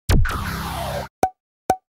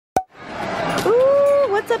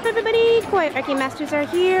What's up, everybody? Kawaii Arcade Masters are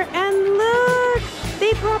here, and look!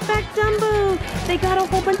 They brought back Dumbo! They got a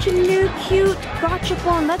whole bunch of new cute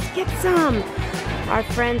Gachapon. Let's get some! Our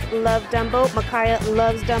friends love Dumbo. Micaiah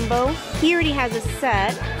loves Dumbo. He already has a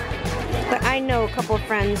set, but I know a couple of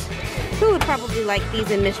friends who would probably like these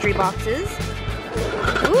in mystery boxes.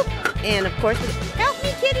 Oop! And of course, help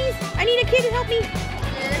me, kitties! I need a kid to help me!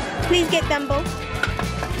 Please get Dumbo.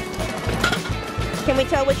 Can we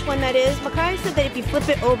tell which one that is? Micaiah said that if you flip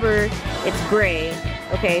it over, it's gray.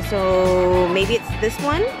 Okay, so maybe it's this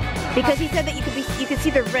one? Because he said that you could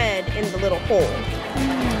see the red in the little hole.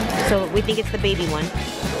 So we think it's the baby one.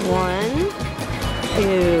 1,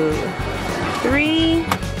 2, 3.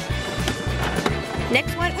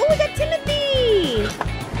 Next one. Oh, we got Timothy!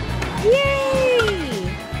 Yay!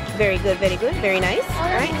 Very good, very good, very nice.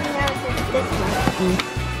 All right.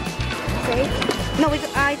 No,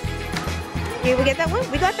 did we get that one?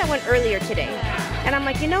 We got that one earlier today. And I'm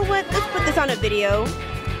like, you know what? Let's put this on a video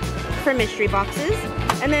for mystery boxes.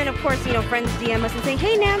 And then, of course, you know, friends DM us and say,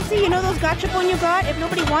 hey, Nancy, you know those Gachapon you got? If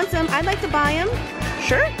nobody wants them, I'd like to buy them.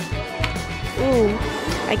 Sure. Ooh,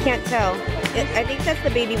 I can't tell. I think that's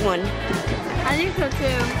the baby one. I think so,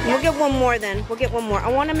 too. We'll get one more then. We'll get one more. I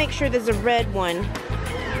want to make sure there's a red one.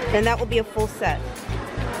 Then that will be a full set.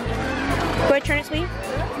 Go ahead, turn it, sweetie.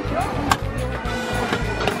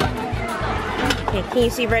 Okay, can you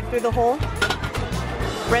see red through the hole?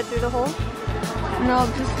 Red through the hole? No,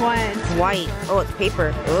 just white. It's white. Oh, it's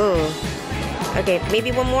paper. Oh. Okay,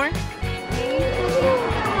 maybe one more? 1,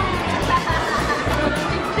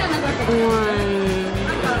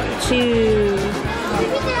 2,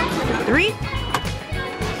 3.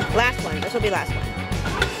 Last one. This will be last one.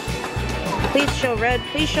 Please show red.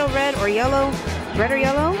 Please show red or yellow. Red or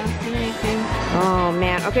yellow? I don't see anything. Oh,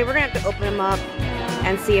 man. Okay, we're going to have to open them up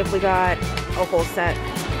and see if we got a whole set.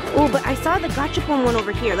 Oh, but I saw the Gachapon one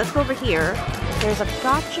over here. Let's go over here. There's a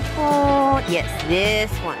Gachapon. Yes,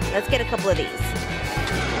 this one. Let's get a couple of these.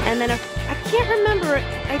 And then I can't remember.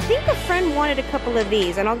 I think a friend wanted a couple of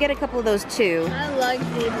these, and I'll get a couple of those too. I like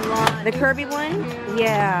these ones. The Kirby one?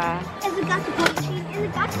 Yeah. There's a Gachapon machine in the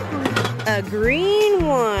Gachapon. A green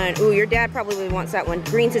one. Ooh, your dad probably wants that one.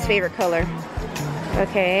 Green's his favorite color.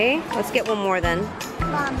 Okay, let's get one more then.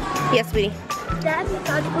 Mom. Yes, sweetie. Dad's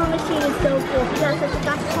Gachapon machine is so cool because there's a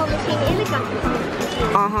Gachapon machine in the Gachapon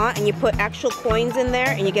machine. Uh-huh, and you put actual coins in there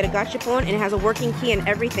and you get a Gachapon and it has a working key and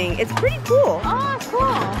everything. It's pretty cool. Oh, cool.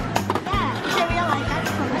 Yeah, it's a real life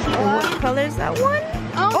Gachapon machine. And what color is that one?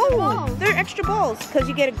 Oh, the they're extra balls because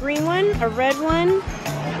you get a green one, a red one,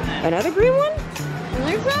 another green one,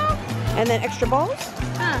 You think so? and then extra balls?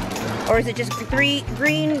 Huh. Or is it just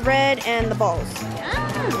green, red, and the balls?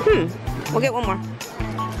 Ah. We'll get one more.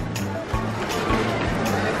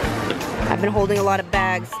 I've been holding a lot of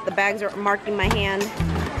bags. The bags are marking my hand.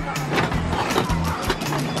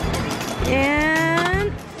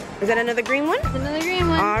 And is that another green one? It's another green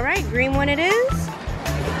one. All right, green one it is.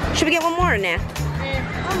 Should we get one more or nah?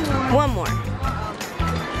 One more.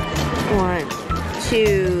 1,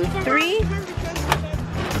 2, 3.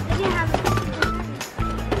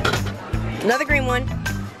 Another green one.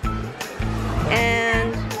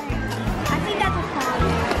 And I think that's a cloud.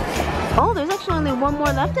 oh, there's actually only one more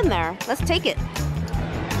left in there. Let's take it.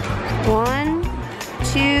 1,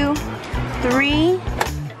 2, 3.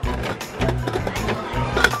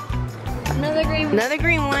 Another green one. Another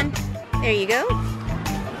green one. There you go.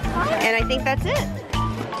 And I think that's it.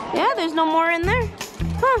 Yeah, there's no more in there.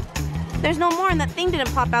 Huh. There's no more, and that thing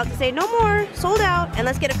didn't pop out to say no more, sold out. And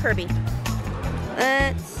let's get a Kirby.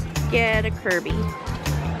 Let's get a Kirby.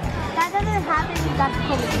 That doesn't happen in the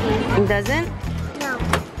Gachapon machine. It doesn't? No.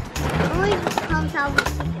 It only comes out with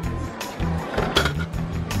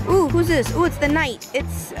tickets. Ooh, who's this? Ooh, it's the Knight.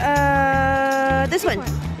 It's, this one.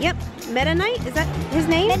 Yep. Meta Knight? Is that his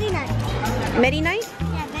name? Betty Knight. Medi Knight?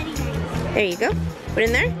 Yeah, Betty Knight. There you go. Put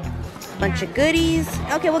in there. Bunch of goodies.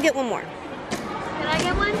 Okay, we'll get one more. Can I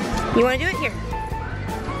get one? You want to do it? Here.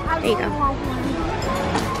 I There you go. don't want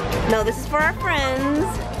one. No, this is for our friends.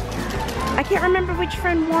 I can't remember which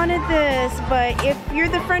friend wanted this, but if you're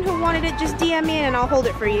the friend who wanted it, just DM me and I'll hold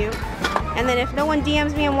it for you. And then if no one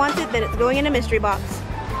DMs me and wants it, then it's going in a mystery box.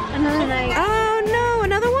 Another night. Oh no,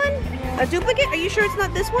 another one? A duplicate? Are you sure it's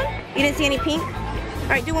not this one? You didn't see any pink? All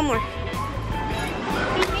right, do one more.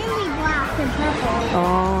 It's mainly black and purple.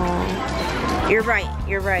 Oh, you're right,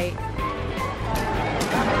 you're right.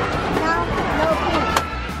 No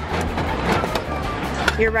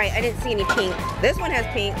pink. You're right, I didn't see any pink. This one has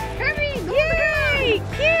pink. Kirby, go Yay,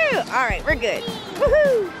 cute. All right, we're good.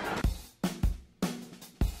 Woohoo.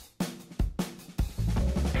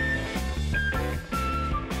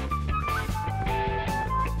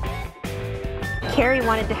 Carrie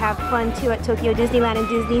wanted to have fun too at Tokyo Disneyland and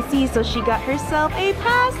Disney Sea, so she got herself a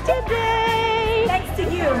pass today. Thanks to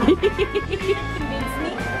you. Convince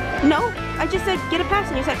me. No, I just said get a pass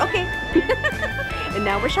and you said okay. And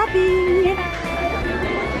now we're shopping.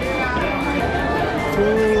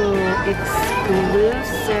 Ooh,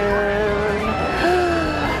 exclusive.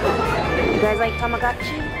 You guys like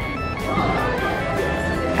Tamagotchi?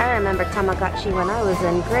 I remember Tamagotchi when I was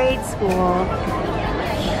in grade school.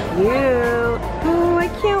 Cute. Oh, I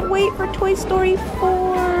can't wait for Toy Story 4.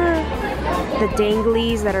 The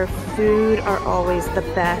danglies that are food are always the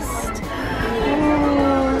best.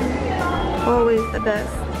 Oh, always the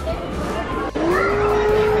best.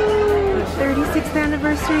 Ooh, 36th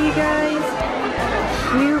anniversary, you guys.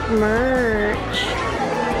 Cute merch.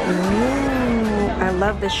 Ooh, I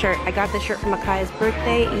love this shirt. I got this shirt for Makaya's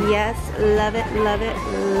birthday. Yes, love it, love it,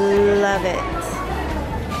 love it.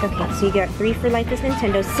 Okay, so you got 3 for Life is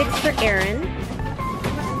Nintendo, 6 for Aaron.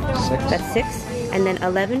 6. That's 6. And then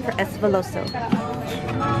 11 for Esveloso.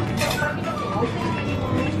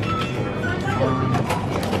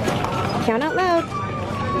 Count out loud.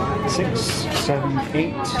 6, 7,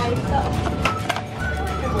 8, 9,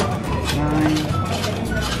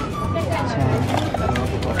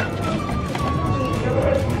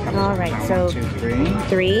 10. All right, so 1, 2, 3.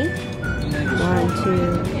 3. 1,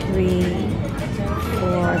 2, 3,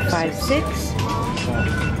 4, 5, 6.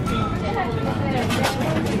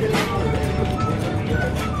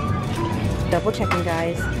 Double checking,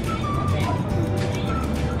 guys.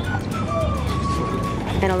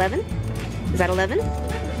 And 11? Is that 11? I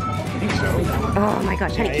think so. Oh my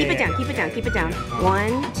gosh, honey, keep it down, keep it down, keep it down.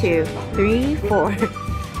 1, 2, 3, 4,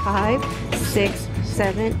 5, 6,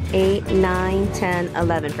 7, 8, 9, 10,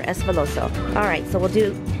 11 for Esveloso. All right, so we'll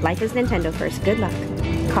do Life is Nintendo first. Good luck.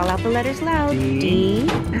 Call out the letters loud. D.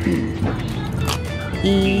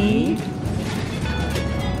 E.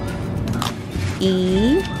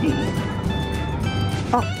 E.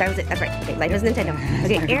 Oh, that was it. That's right. Okay, Life is Nintendo.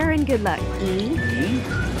 Okay, Aaron, good luck. E.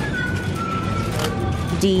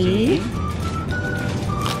 D.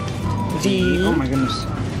 D. Oh my goodness.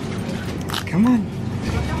 Come on.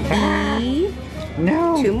 E.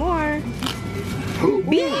 No. 2 more.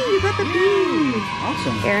 B. You got the B.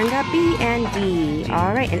 Awesome. Aaron got B and D.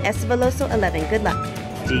 All right, and Esveloso 11. Good luck.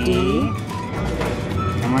 D.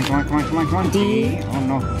 Come on, come on, come on, come on, come on. D. Oh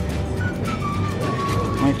no.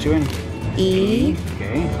 Am I chewing? E.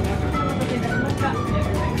 Okay.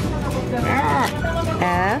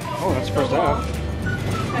 F. Oh, that's first F.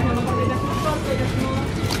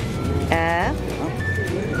 F.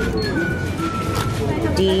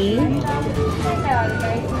 D. Come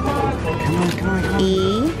on, come on, come on. E.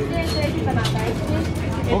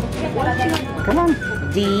 Oh. Come on.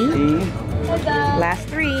 D. D. Last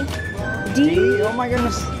 3. D. Oh my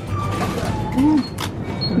goodness. Come on.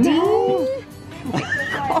 D. No.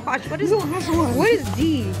 Gosh, what is D?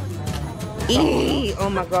 E. Oh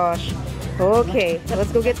my gosh. Okay,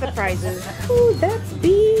 let's go get the prizes. Ooh, that's B.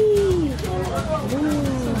 Ooh.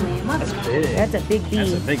 That's big. That's a big B.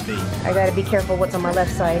 That's a big B. I gotta be careful what's on my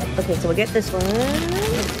left side. Okay, so we'll get this one.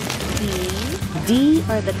 D. D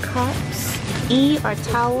are the cups. E are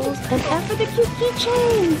towels. And F are the cute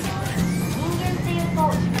keychains.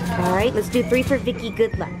 Alright, let's do 3 for Vicky.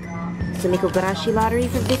 Good luck. Sumiko Garashi lottery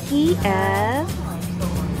for Vicky. F.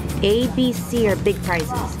 A, B, C are big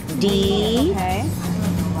prizes. D. Okay.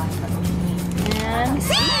 And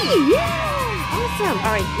C! Yeah! Awesome.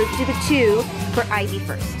 Alright, let's do the 2 for Ivy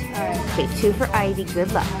first. alright. Okay, 2 for Ivy.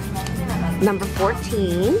 Good luck. Number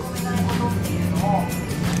 14.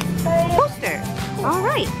 Poster.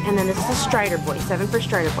 Alright, and then this is a Strider Boy. 7 for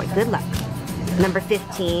Strider Boy. Good luck. Number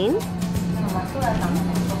 15.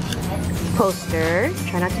 Poster.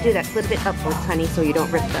 Try not to do that. Flip it upwards, honey, so you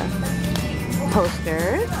don't rip the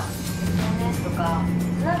poster.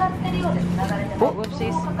 Oh,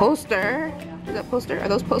 Whoopsies. poster. Is that poster? Are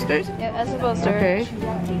those posters? Yeah, that's a poster. Okay.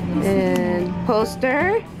 And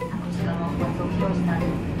poster.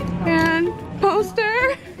 And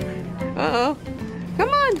poster. Uh-oh. Come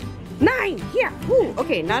on. 9. Yeah. Woo.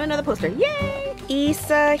 Okay, not another poster. Yay.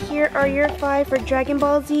 Issa, here are your 5 for Dragon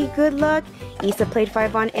Ball Z. Good luck. Issa played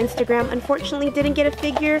 5 on Instagram. Unfortunately, didn't get a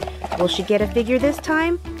figure. Will she get a figure this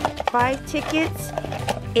time? 5 tickets.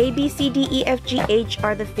 A, B, C, D, E, F, G, H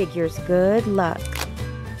are the figures. Good luck.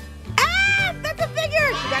 Ah! That's a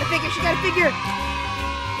figure! She got a figure. She got a figure.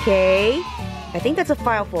 K. I think that's a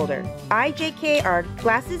file folder. I, J, K are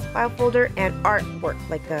glasses, file folder, and artwork.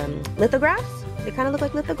 Like lithographs. They kind of look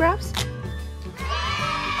like lithographs.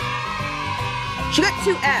 She got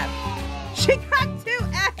 2 F. She got 2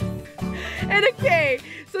 F. And a K.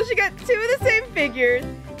 So she got 2 of the same figures.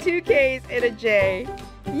 2 Ks and a J.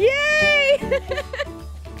 Yay!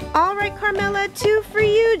 All right, Carmela, 2 for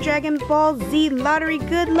you. Dragon Ball Z lottery.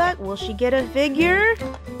 Good luck. Will she get a figure?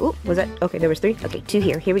 Ooh, was that? Okay, there was 3. Okay, 2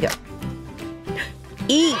 here. Here we go.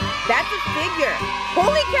 E. That's a figure.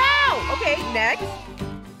 Holy cow! Okay, next.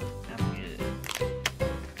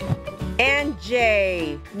 And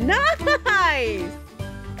J. Nice!